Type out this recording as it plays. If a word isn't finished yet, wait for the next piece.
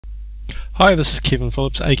Hi, this is Kevin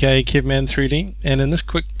Phillips, aka KevMan3D, and in this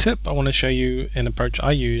quick tip I want to show you an approach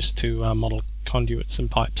I use to model conduits and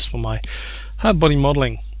pipes for my hard body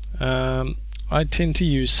modeling. I tend to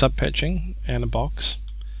use subpatching and a box.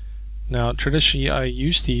 Now traditionally I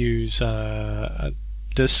used to use a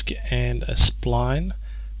disc and a spline,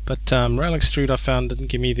 but rail extrude I found didn't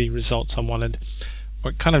give me the results I wanted.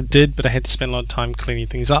 Or it kind of did, but I had to spend a lot of time cleaning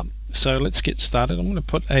things up. So let's get started. I'm going to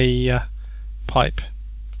put a pipe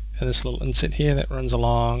and this little inset here that runs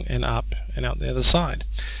along and up and out the other side.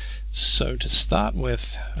 So to start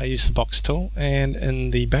with, I use the box tool, and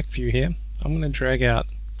in the back view here I'm going to drag out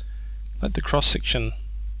the cross section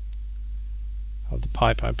of the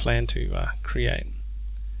pipe I plan to create.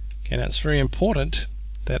 Okay, now it's very important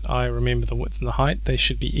that I remember the width and the height. They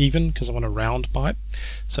should be even because I want a round pipe.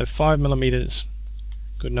 So 5mm,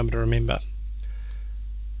 good number to remember.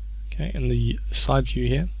 Okay, in the side view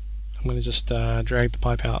here I'm going to just drag the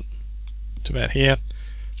pipe out to about here.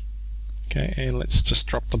 Okay, and let's just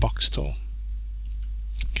drop the box tool.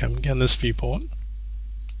 Okay, I'm getting this viewport,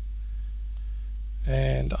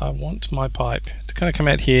 and I want my pipe to kind of come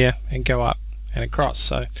out here and go up and across.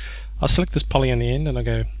 So I'll select this poly on the end and I'll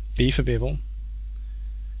go B for bevel,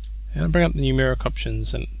 and I'll bring up the numeric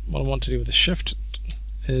options, and what I want to do with the shift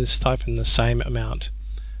is type in the same amount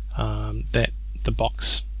that the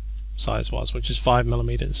box size was, which is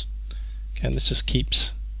 5mm. Okay, and this just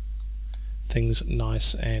keeps things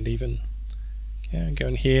nice and even. Okay, I go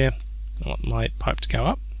in here, I want my pipe to go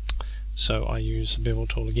up, so I use the bevel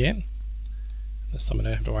tool again. This time I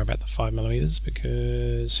don't have to worry about the 5mm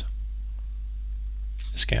because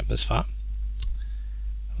it's going up this far.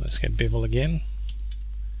 Let's get bevel again.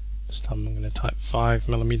 This time I'm going to type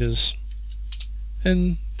 5mm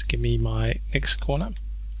in to give me my next corner,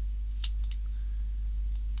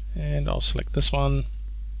 and I'll select this one,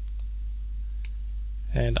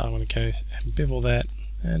 and I'm going to go and bevel that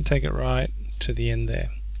and take it right to the end there,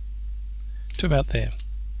 to about there.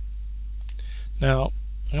 Now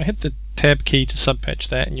I'm going to hit the tab key to subpatch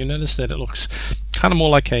that, and you'll notice that it looks kind of more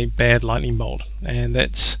like a bad lightning bolt, and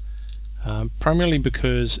that's primarily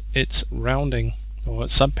because it's rounding, or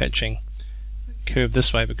it's subpatching curved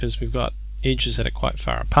this way because we've got edges that are quite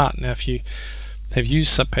far apart. Now if you have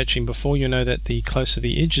used subpatching before, you know that the closer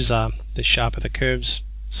the edges are, the sharper the curves.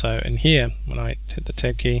 So in here, when I hit the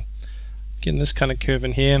tab key, I'm getting this kind of curve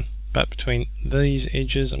in here, but between these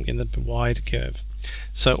edges I'm getting a wide curve.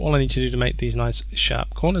 So all I need to do to make these nice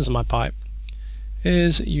sharp corners of my pipe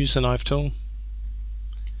is use the knife tool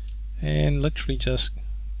and literally just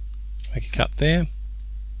make a cut there,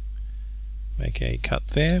 make a cut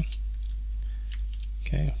there.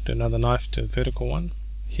 Okay, do another knife to a vertical one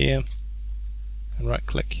here, and right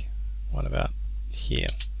click one about here.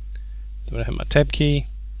 Then I hit my tab key,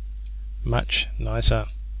 much nicer,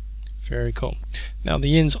 very cool. Now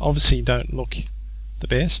the ends obviously don't look the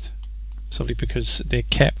best, simply because they're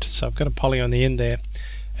capped, so I've got a poly on the end there,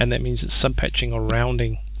 and that means it's subpatching or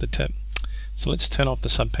rounding the tip. So let's turn off the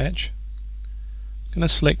subpatch. I'm going to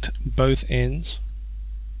select both ends,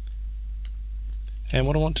 and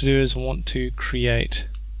what I want to do is I want to create,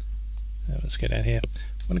 let's go down here,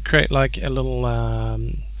 I'm going to create like a little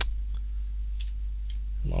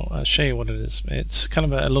well, I'll show you what it is. It's kind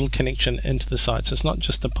of a little connection into the side, so it's not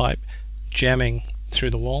just a pipe jamming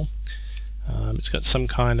through the wall. It's got some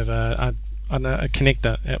kind of a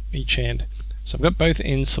connector at each end. So I've got both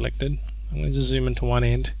ends selected. I'm going to zoom into one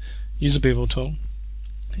end, use a bevel tool,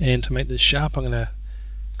 and to make this sharp I'm going to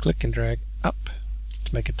click and drag up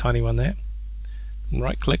to make a tiny one there. And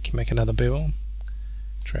right click, make another bevel,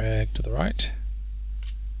 drag to the right,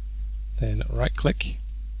 then right click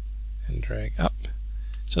and drag up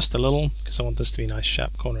just a little because I want this to be a nice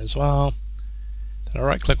sharp corner as well. Then I'll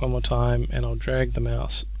right click one more time and I'll drag the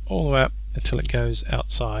mouse all the way up until it goes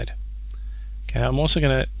outside. Okay, I'm also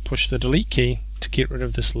going to push the delete key to get rid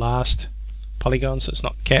of this last polygon so it's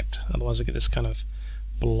not capped, otherwise I get this kind of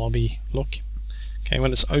blobby look. Okay,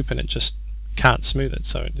 when it's open it just can't smooth it,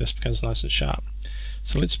 so it just becomes nice and sharp.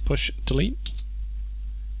 So let's push delete.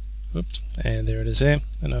 Oops, and there it is there,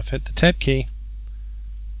 and I've hit the tab key.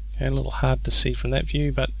 Okay, a little hard to see from that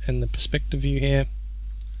view, but in the perspective view here,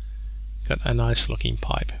 got a nice looking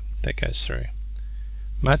pipe that goes through.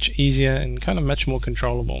 Much easier and kind of much more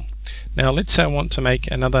controllable. Now let's say I want to make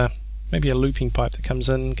another, maybe a looping pipe that comes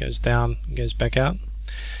in, goes down, and goes back out.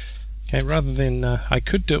 Okay, rather than, I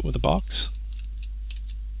could do it with a box,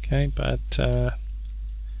 okay, but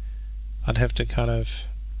I'd have to kind of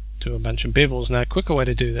do a bunch of bevels. Now a quicker way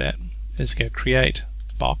to do that is go create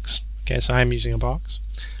box. Okay, so I'm using a box.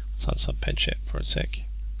 Let's subpatch it for a sec.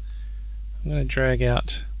 I'm going to drag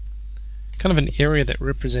out kind of an area that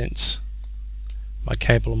represents my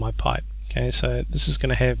cable or my pipe. Okay, so this is going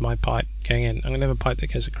to have my pipe going in. I'm going to have a pipe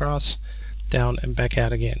that goes across, down and back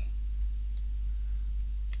out again.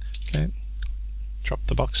 Okay, drop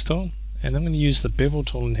the box tool, and I'm going to use the bevel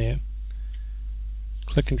tool in here.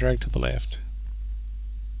 Click and drag to the left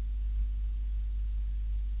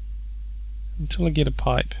until I get a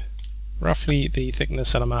pipe roughly the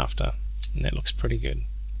thickness that I'm after, and that looks pretty good.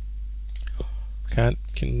 Okay, I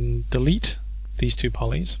can delete these two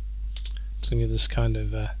polys to give this kind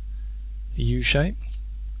of U shape,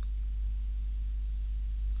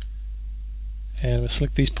 and we'll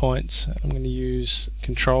select these points. I'm going to use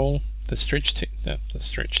Control, the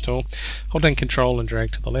stretch tool, hold down Control and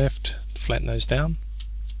drag to the left to flatten those down.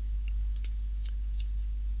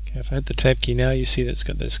 Okay, if I hit the tab key now, you see that it's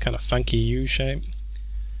got this kind of funky U shape.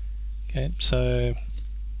 Okay, so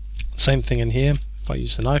same thing in here. If I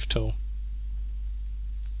use the knife tool,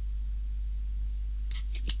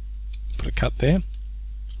 put a cut there,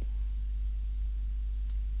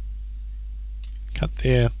 cut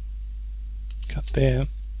there, cut there,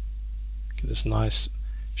 get this nice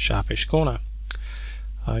sharpish corner.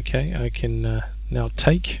 Okay, I can now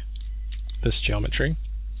take this geometry,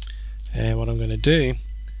 and what I'm going to do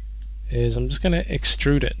is I'm just going to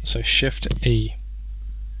extrude it. So Shift E,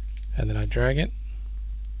 and then I drag it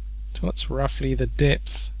till it's roughly the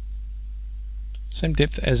depth, same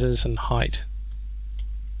depth as is in height.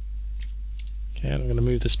 Okay, and I'm going to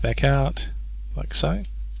move this back out like so.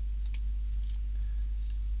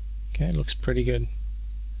 Okay, it looks pretty good.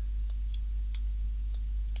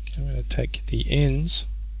 Okay, I'm going to take the ends,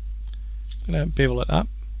 I'm going to bevel it up,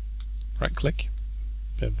 right click,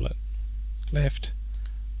 bevel it left,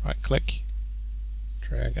 right click,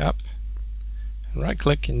 drag up, and right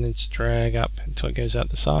click, and then just drag up until it goes out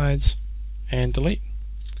the sides, and delete.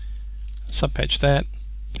 Subpatch that,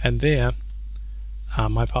 and there are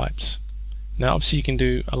my pipes. Now obviously you can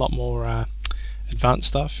do a lot more advanced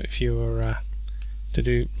stuff. If you were to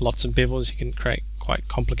do lots of bevels, you can create quite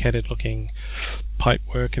complicated looking pipe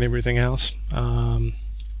work and everything else.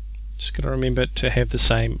 Just got to remember to have the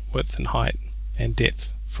same width and height and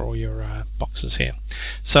depth for all your boxes here.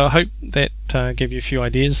 So I hope that gave you a few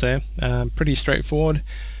ideas there. Pretty straightforward,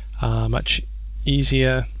 much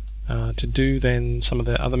easier to do than some of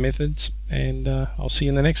the other methods, and I'll see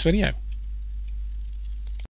you in the next video.